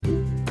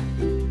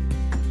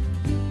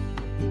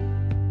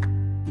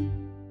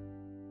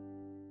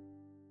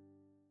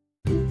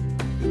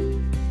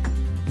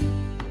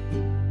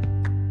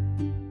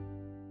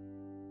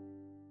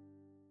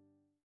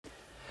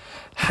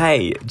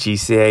Hey,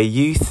 GCA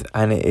youth,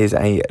 and it is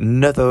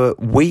another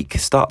week,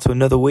 start to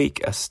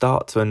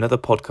another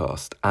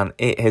podcast, and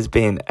it has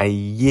been a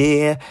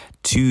year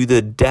to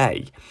the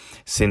day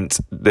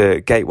since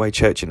the Gateway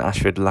Church in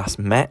Ashford last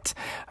met,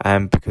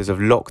 because of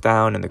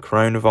lockdown and the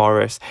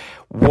coronavirus.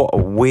 What a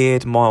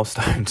weird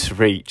milestone to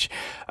reach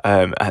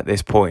at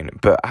this point,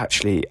 but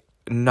actually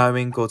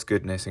knowing God's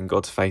goodness and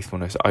God's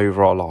faithfulness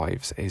over our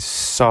lives is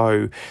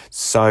so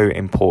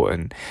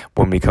important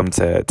when we come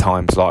to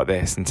times like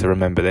this, and to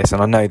remember this.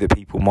 And I know that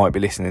people might be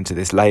listening to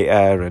this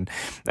later and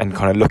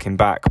kind of looking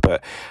back,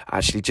 but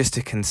actually just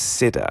to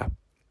consider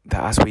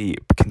that as we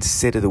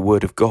consider the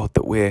word of God,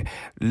 that we're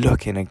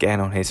looking again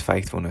on his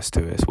faithfulness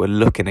to us, we're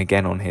looking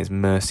again on his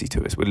mercy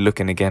to us, we're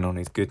looking again on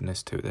his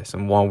goodness to us.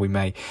 And while we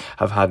may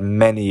have had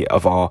many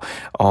of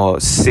our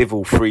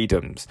civil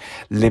freedoms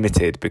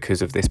limited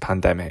because of this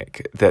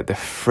pandemic, that the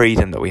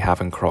freedom that we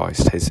have in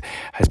Christ has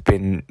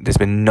been, there's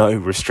been no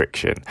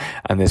restriction,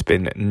 and there's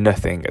been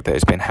nothing that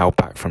has been held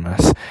back from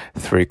us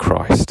through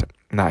Christ.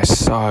 And that is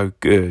so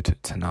good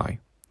to know.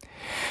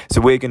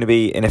 So we're going to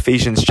be in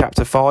Ephesians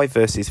chapter 5,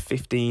 verses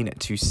 15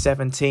 to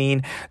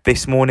 17.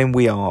 This morning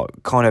we are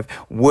kind of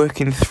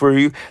working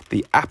through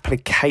the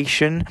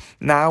application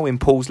now in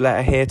Paul's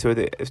letter here to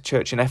the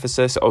church in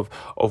Ephesus of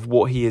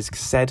what he has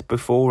said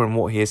before and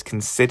what he has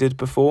considered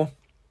before.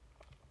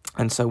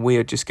 And so we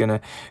are just going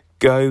to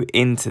go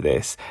into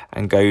this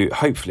and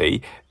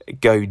hopefully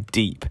go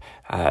deep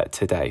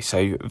today.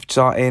 So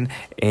starting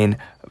in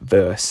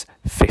verse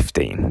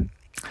 15.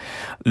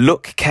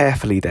 Look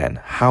carefully then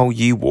how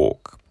you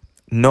walk,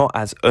 not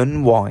as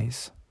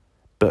unwise,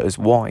 but as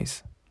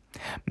wise,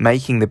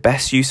 making the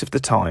best use of the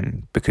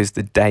time, because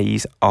the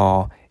days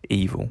are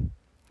evil.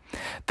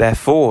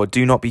 Therefore,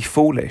 do not be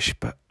foolish,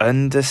 but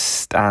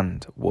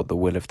understand what the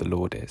will of the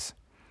Lord is.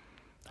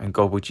 And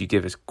God, would you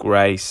give us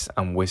grace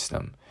and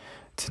wisdom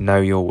to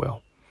know your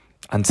will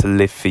and to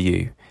live for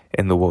you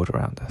in the world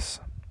around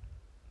us.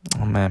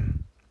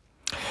 Amen.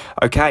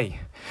 Okay,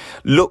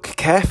 look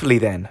carefully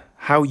then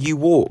how you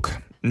walk,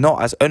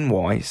 not as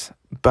unwise,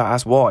 but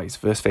as wise.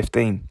 Verse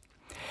 15.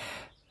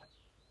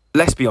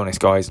 Let's be honest,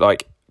 guys,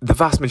 like the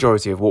vast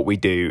majority of what we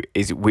do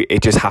is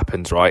it just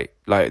happens, right?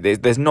 Like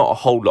there's not a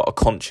whole lot of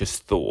conscious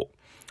thought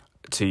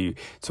to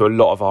a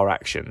lot of our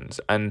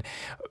actions. And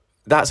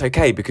that's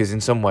okay, because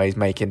in some ways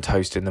making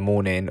toast in the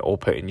morning or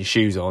putting your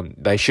shoes on,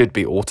 they should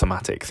be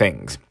automatic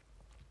things.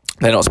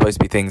 They're not supposed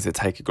to be things that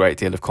take a great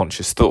deal of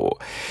conscious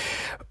thought.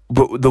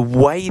 But the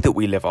way that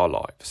we live our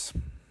lives,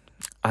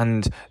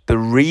 and the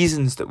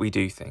reasons that we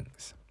do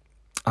things,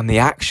 and the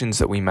actions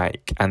that we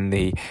make, and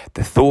the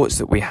thoughts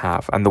that we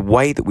have, and the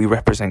way that we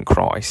represent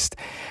Christ,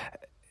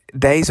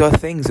 these are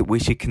things that we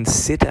should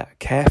consider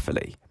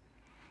carefully.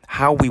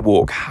 How we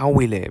walk, how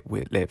we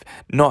live,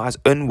 not as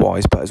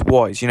unwise, but as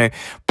wise. You know,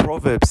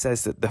 Proverbs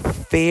says that the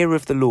fear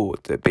of the Lord,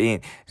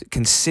 that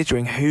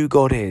considering who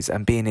God is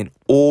and being in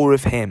awe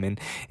of him, and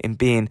in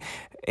being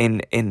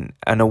in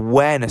an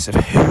awareness of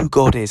who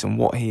God is and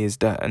what he has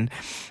done,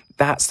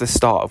 that's the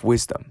start of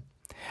wisdom.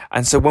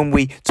 And so when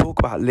we talk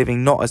about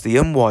living not as the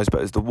unwise but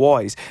as the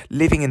wise,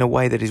 living in a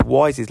way that is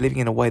wise is living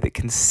in a way that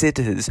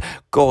considers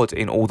God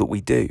in all that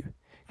we do,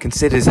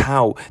 considers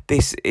how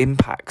this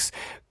impacts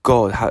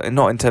God,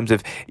 not in terms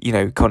of,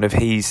 kind of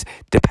he's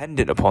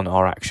dependent upon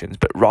our actions,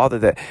 but rather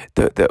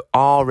that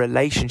our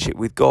relationship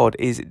with God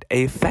is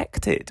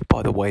affected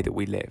by the way that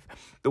we live.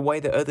 The way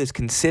that others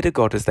consider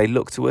God as they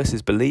look to us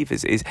as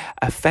believers is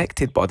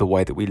affected by the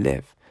way that we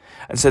live.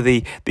 And so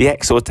the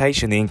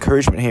exhortation, the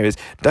encouragement here is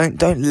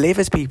don't live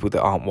as people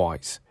that aren't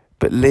wise,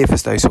 but live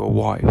as those who are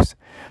wise,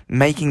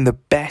 making the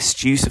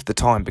best use of the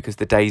time, because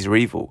the days are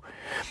evil.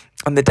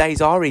 And the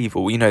days are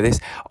evil.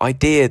 This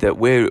idea that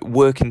we're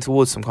working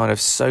towards some kind of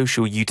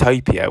social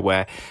utopia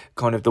where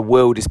kind of the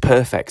world is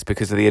perfect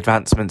because of the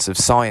advancements of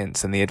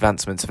science and the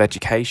advancements of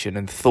education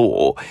and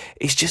thought,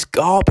 is just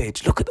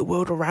garbage. Look at the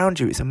world around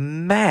you. It's a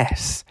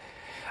mess.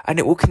 And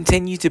it will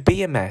continue to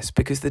be a mess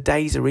because the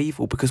days are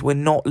evil, because we're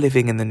not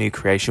living in the new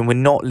creation. We're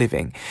not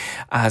living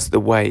as the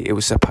way it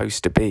was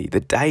supposed to be. The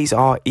days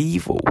are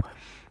evil.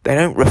 They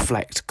don't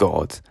reflect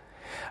God.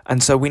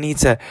 And so we need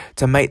to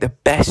make the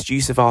best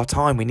use of our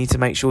time. We need to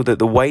make sure that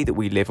the way that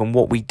we live and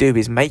what we do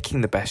is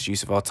making the best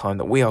use of our time,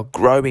 that we are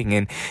growing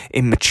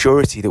in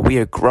maturity, that we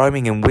are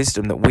growing in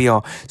wisdom, that we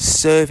are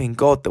serving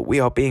God, that we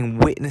are being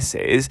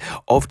witnesses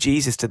of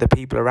Jesus to the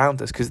people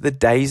around us, because the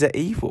days are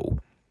evil.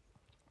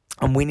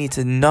 And we need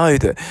to know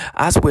that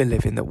as we're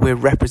living, that we're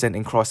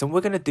representing Christ. And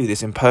we're going to do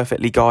this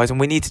imperfectly, guys. And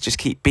we need to just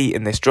keep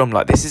beating this drum.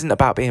 Like, this isn't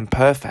about being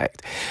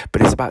perfect,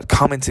 but it's about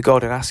coming to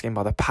God and asking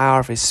by the power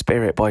of his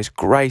Spirit, by his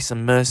grace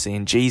and mercy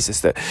in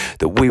Jesus, that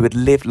we would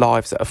live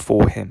lives that are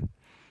for him.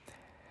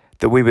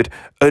 That we would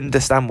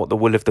understand what the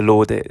will of the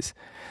Lord is.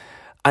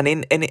 And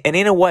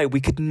in a way, we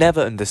could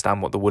never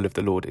understand what the will of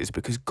the Lord is,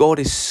 because God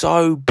is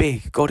so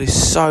big. God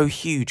is so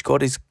huge.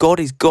 God is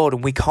God,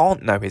 and we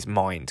can't know his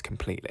mind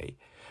completely.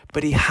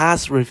 But he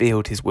has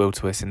revealed his will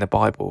to us in the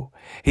Bible.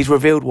 He's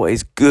revealed what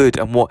is good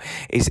and what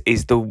is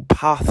the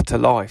path to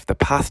life, the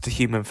path to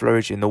human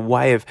flourishing, the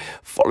way of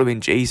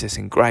following Jesus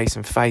in grace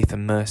and faith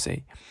and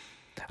mercy.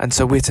 And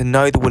so we're to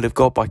know the will of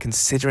God by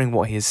considering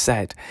what he has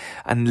said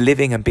and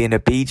living and being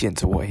obedient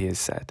to what he has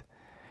said.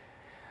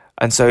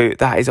 And so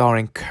that is our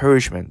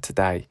encouragement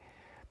today,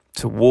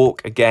 to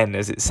walk again,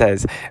 as it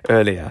says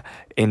earlier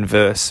in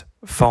verse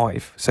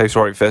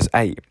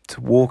 8,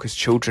 to walk as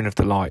children of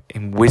the light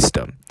in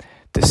wisdom,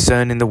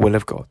 discerning the will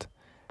of God,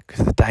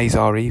 because the days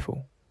are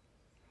evil.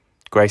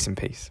 Grace and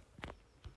peace.